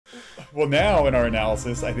Well, now in our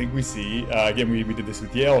analysis, I think we see, again, we did this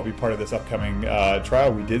with Yale, be part of this upcoming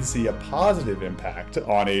trial. We did see a positive impact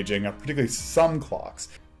on aging, particularly some clocks.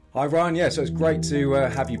 Hi Ryan, yeah, so it's great to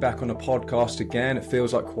have you back on the podcast again. It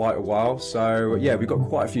feels like quite a while. So yeah, we've got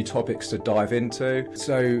quite a few topics to dive into.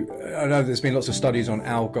 So I know there's been lots of studies on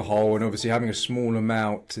alcohol, and obviously having a small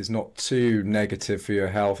amount is not too negative for your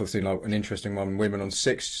health. I've seen like an interesting one, women on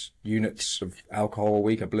 6 units of alcohol a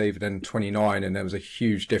week, I believe, and then 29, and there was a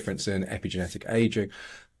huge difference in epigenetic aging.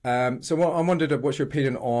 So I wondered, what's your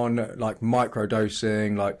opinion on like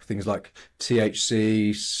microdosing, like things like THC,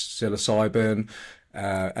 psilocybin,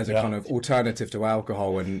 as a kind of alternative to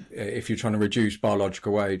alcohol, and if you're trying to reduce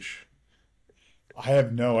biological age? I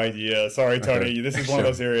have no idea. Sorry, Tony. Okay. This is one of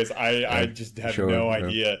those areas I just have no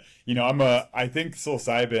idea. You know, I think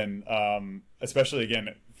psilocybin, especially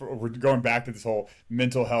again, we're going back to this whole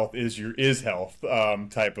mental health is health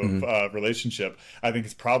type of relationship. I think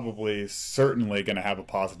it's probably certainly going to have a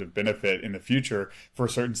positive benefit in the future for a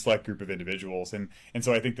certain select group of individuals, and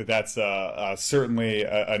so I think that's certainly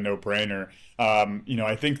a no-brainer. You know,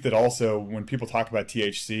 I think that also when people talk about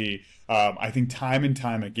THC, I think time and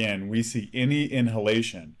time again we see any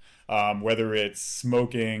inhalation, whether it's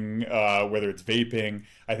smoking, whether it's vaping,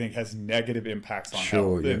 I think has negative impacts on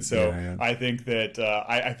health. And so I think that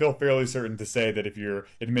I feel fairly certain to say that if you're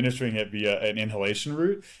administering it via an inhalation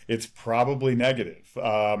route, it's probably negative.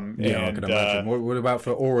 I can imagine. What about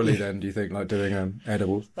for orally then, do you think, like doing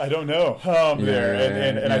edibles? I don't know. I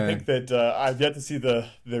think that I've yet to see the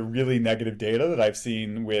really negative data that I've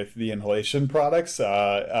seen with the inhalation products.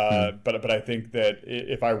 But I think that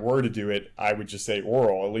if I were to do it, I would just say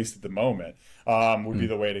oral, at least at the moment, would be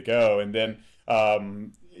the way to go. And then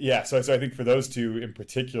so I think for those two in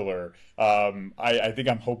particular, I think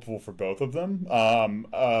I'm hopeful for both of them.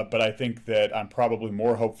 But I think that I'm probably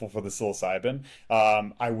more hopeful for the psilocybin.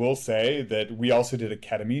 I will say that we also did a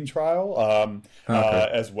ketamine trial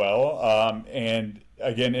as well. And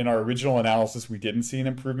again, in our original analysis, we didn't see an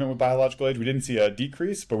improvement with biological age. We didn't see a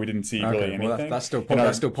decrease, but we didn't see really anything. Well, that's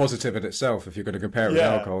still positive in itself if you're going to compare it with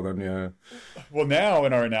alcohol. Then Well, now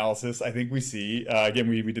in our analysis, I think we see, again,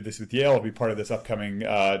 we did this with Yale, be part of this upcoming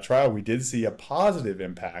trial. We did see a positive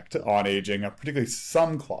impact on aging, particularly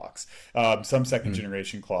some clocks, some second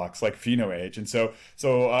generation clocks like phenoage. And so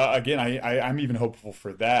again, I'm even hopeful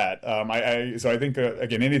for that. So I think,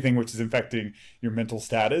 again, anything which is affecting your mental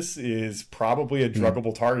status is probably a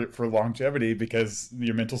druggable target for longevity because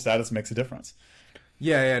your mental status makes a difference.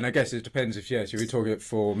 Yeah, and I guess it depends if so we talk it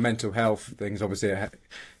for mental health things, obviously it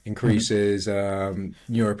increases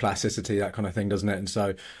neuroplasticity, that kind of thing, doesn't it? And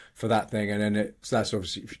so for that thing, and then that's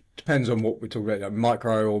obviously depends on what we talk about, like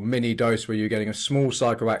micro or mini dose, where you're getting a small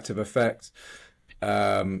psychoactive effect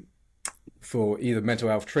for either mental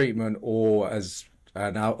health treatment or as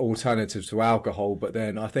an alternative to alcohol. But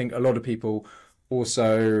then I think a lot of people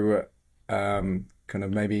also kind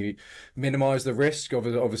of maybe minimize the risk of,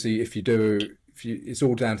 obviously, if it's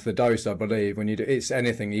all down to the dose, I believe. When you do, it's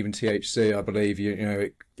anything, even THC, I believe,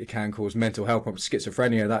 it can cause mental health,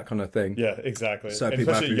 schizophrenia, that kind of thing. Yeah, exactt. So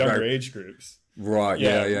especially younger age groups. Right.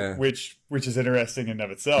 Yeah. Which is interesting in and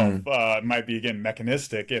of itself. Might be, again,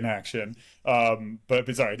 mechanistic in action.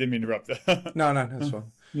 But sorry, I didn't mean to interrupt. No, that's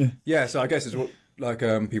fine. Yeah. So I guess it's what, like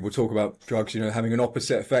people talk about drugs, having an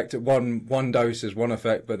opposite effect. At one dose is one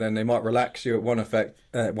effect, but then they might relax you at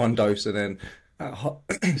one dose, and then at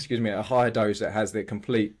a higher dose it has the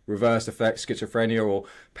complete reverse effect, schizophrenia or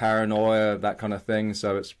paranoia, that kind of thing.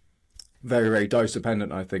 So it's very, very dose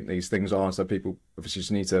dependent, I think these things are. So people obviously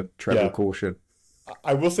just need to tread with caution.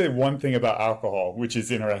 I will say one thing about alcohol, which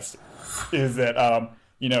is interesting, is that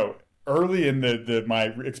early in my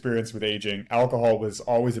experience with aging, alcohol was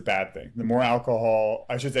always a bad thing. The more alcohol,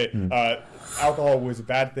 alcohol was a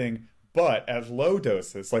bad thing, but at low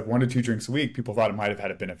doses, like 1 to 2 drinks a week, people thought it might have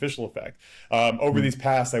had a beneficial effect. Over these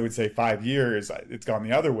past, I would say 5 years, it's gone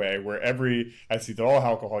the other way, where I see that all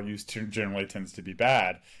alcohol use generally tends to be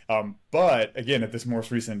bad. But again, at this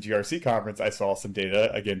most recent GRC conference, I saw some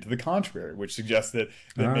data, again, to the contrary, which suggests that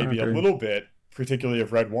maybe a little bit, particularly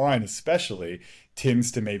of red wine especially,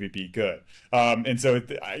 tends to maybe be good. And so,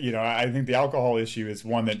 I think the alcohol issue is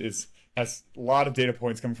one that has a lot of data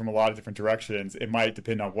points coming from a lot of different directions. It might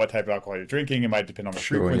depend on what type of alcohol you're drinking. It might depend on the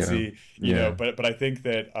frequency, but I think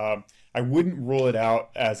that I wouldn't rule it out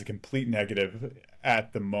as a complete negative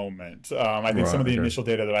at the moment. I think some of the initial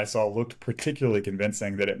data that I saw looked particularly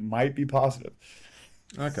convincing that it might be positive.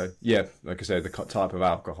 Okay. Yeah, like I say, the type of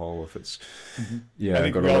alcohol, if it's I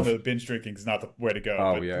think we all know binge drinking is not the way to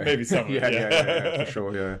go. Maybe some of it. Yeah, for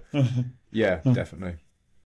sure. Yeah, definitely.